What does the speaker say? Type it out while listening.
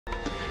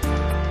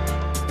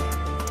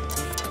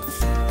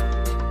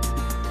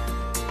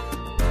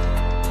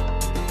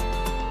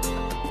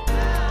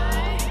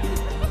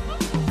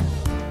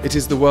It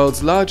is the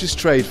world's largest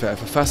trade fair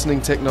for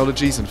fastening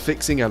technologies and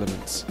fixing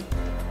elements.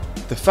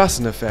 The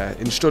Fastener Fair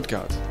in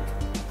Stuttgart.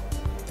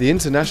 The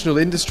international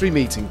industry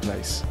meeting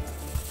place.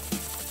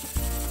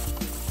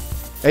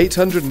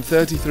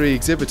 833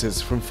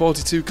 exhibitors from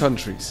 42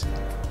 countries.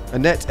 A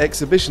net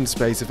exhibition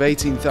space of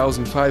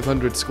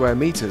 18,500 square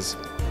meters,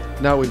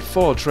 now in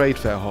 4 trade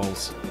fair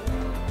halls.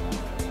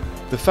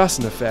 The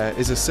Fastener Fair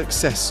is a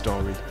success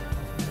story.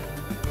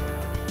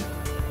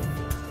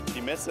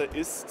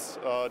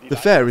 The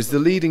fair is the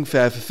leading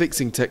fair for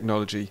fixing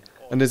technology,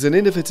 and as an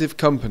innovative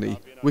company,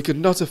 we could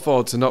not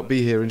afford to not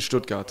be here in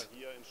Stuttgart.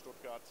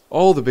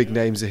 All the big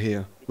names are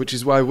here, which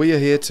is why we are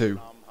here too.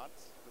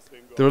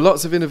 There are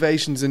lots of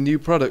innovations and new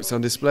products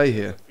on display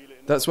here.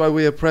 That's why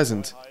we are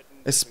present,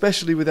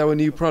 especially with our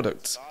new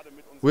products.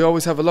 We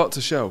always have a lot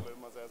to show.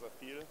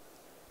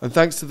 And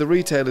thanks to the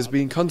retailers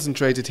being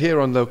concentrated here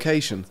on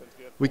location,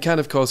 we can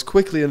of course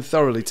quickly and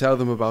thoroughly tell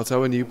them about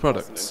our new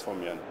products.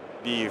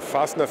 The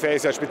Fastener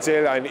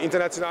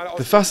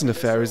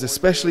Fair is a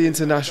specially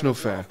international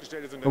fair,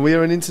 and we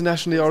are an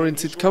internationally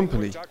oriented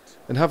company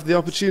and have the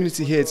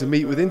opportunity here to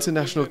meet with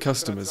international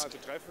customers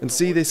and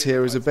see this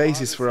here as a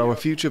basis for our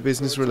future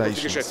business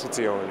relations.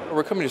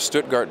 We're coming to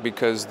Stuttgart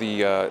because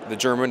the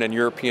German and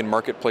European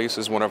marketplace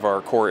is one of our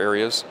core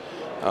areas.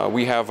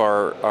 We have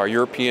our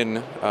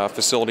European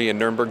facility in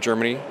Nuremberg,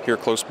 Germany, here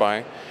close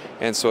by.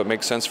 And so it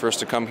makes sense for us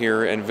to come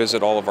here and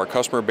visit all of our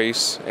customer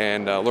base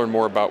and learn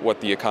more about what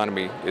the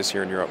economy is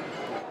here in Europe.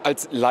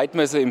 As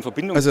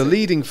a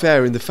leading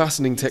fair in the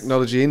fastening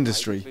technology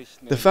industry,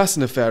 the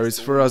Fastener Fair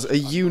is for us a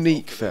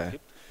unique fair.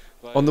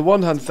 On the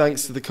one hand,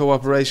 thanks to the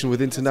cooperation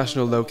with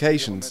international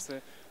locations,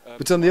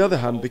 but on the other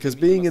hand, because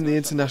being in the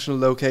international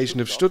location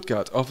of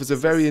Stuttgart offers a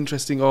very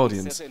interesting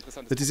audience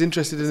that is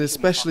interested in a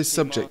specialist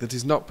subject that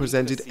is not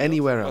presented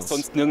anywhere else.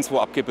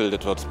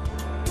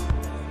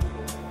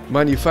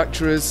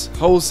 Manufacturers,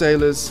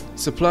 wholesalers,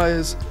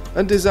 suppliers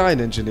and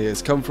design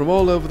engineers come from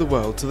all over the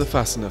world to the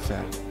Fastener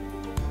Fair.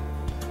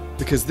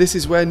 Because this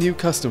is where new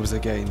customers are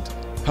gained,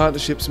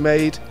 partnerships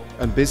made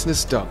and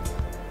business done.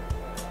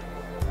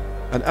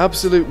 An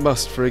absolute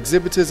must for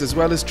exhibitors as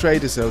well as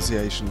trade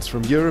associations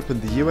from Europe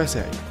and the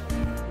USA.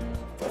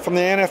 From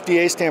the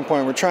NFDA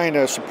standpoint, we're trying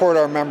to support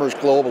our members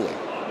globally.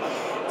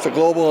 It's a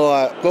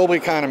global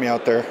economy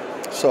out there,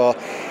 so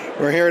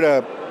we're here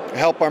to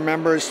help our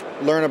members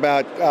learn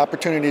about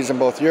opportunities in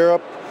both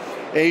Europe,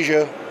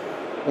 Asia,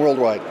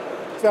 worldwide.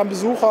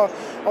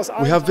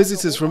 We have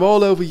visitors from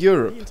all over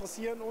Europe.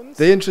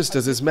 They interest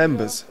us as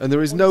members, and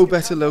there is no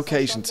better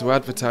location to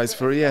advertise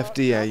for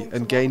EFDA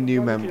and gain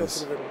new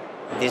members.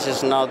 This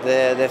is not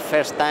the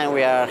first time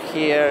we are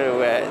here,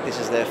 this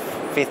is the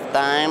 5th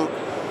time,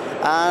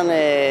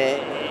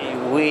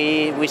 and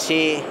we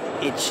see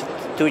each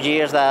 2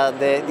 years that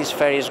this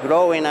fair is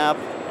growing up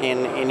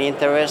in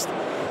interest.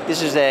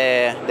 This is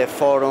the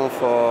forum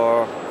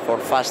for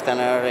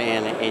fastener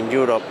in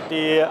Europe.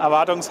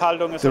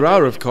 There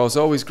are, of course,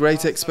 always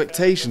great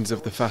expectations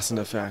of the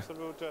Fastener Fair.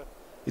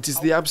 It is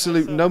the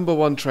absolute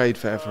 #1 trade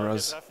fair for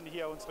us.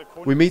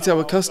 We meet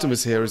our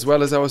customers here as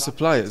well as our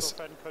suppliers.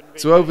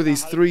 So over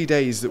these 3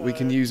 days that we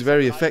can use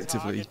very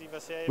effectively,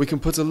 we can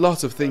put a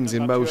lot of things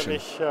in motion.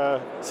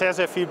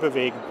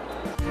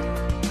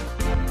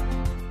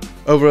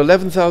 Over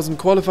 11,000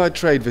 qualified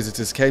trade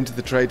visitors came to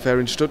the trade fair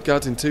in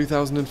Stuttgart in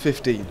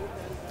 2015.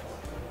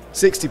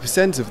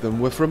 60% of them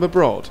were from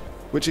abroad,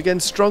 which again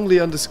strongly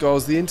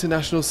underscores the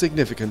international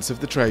significance of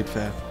the trade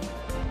fair.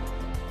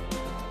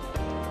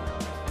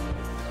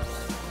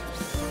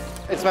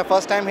 It's my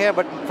first time here,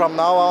 but from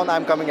now on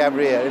I'm coming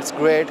every year. It's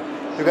great.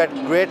 You get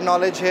great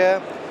knowledge here.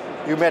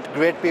 You met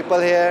great people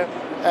here.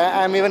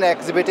 I'm even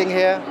exhibiting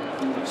here.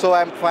 So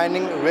I'm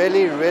finding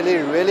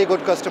really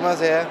good customers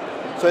here.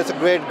 So it's a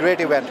great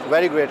event,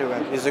 very great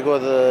event. It's a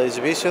good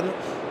exhibition.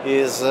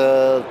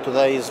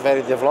 Today is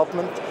very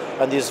development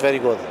and it's very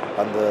good.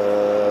 And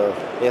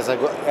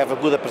have a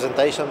good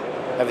presentation.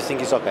 Everything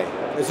is okay.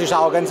 It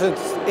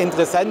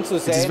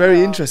is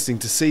very interesting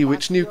to see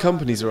which new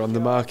companies are on the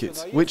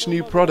market, which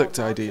new product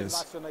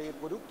ideas.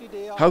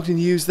 How can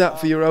you use that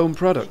for your own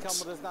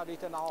products?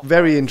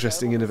 Very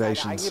interesting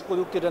innovations.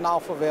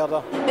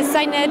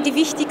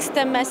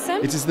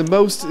 It is the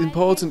most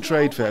important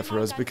trade fair for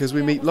us because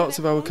we meet lots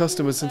of our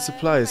customers and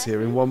suppliers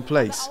here in one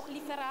place.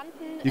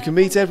 You can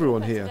meet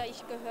everyone here,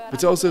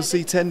 but also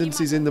see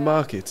tendencies in the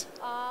market,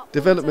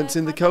 developments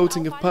in the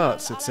coating of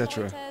parts,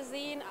 etc.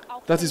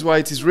 That is why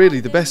it is really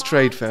the best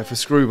trade fair for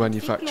screw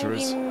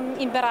manufacturers.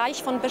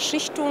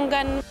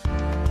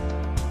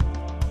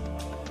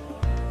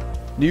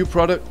 New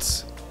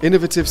products,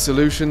 innovative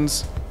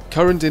solutions,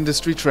 current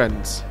industry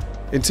trends.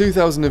 In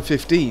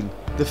 2015,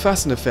 the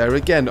Fastener Fair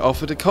again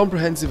offered a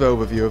comprehensive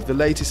overview of the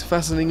latest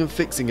fastening and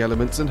fixing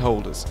elements and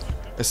holders,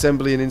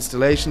 assembly and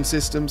installation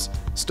systems,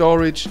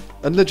 storage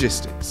and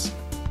logistics.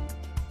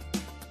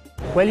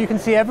 Well, you can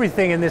see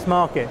everything in this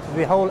market,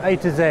 the whole A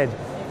to Z,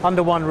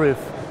 under one roof.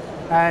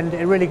 And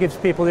it really gives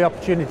people the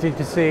opportunity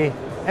to see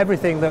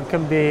everything that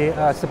can be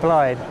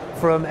supplied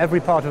from every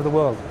part of the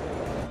world.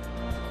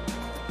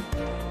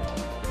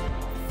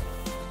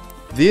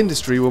 The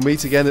industry will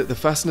meet again at the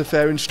Fastener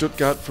Fair in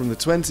Stuttgart from the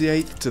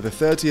 28th to the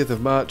 30th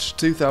of March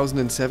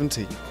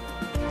 2017.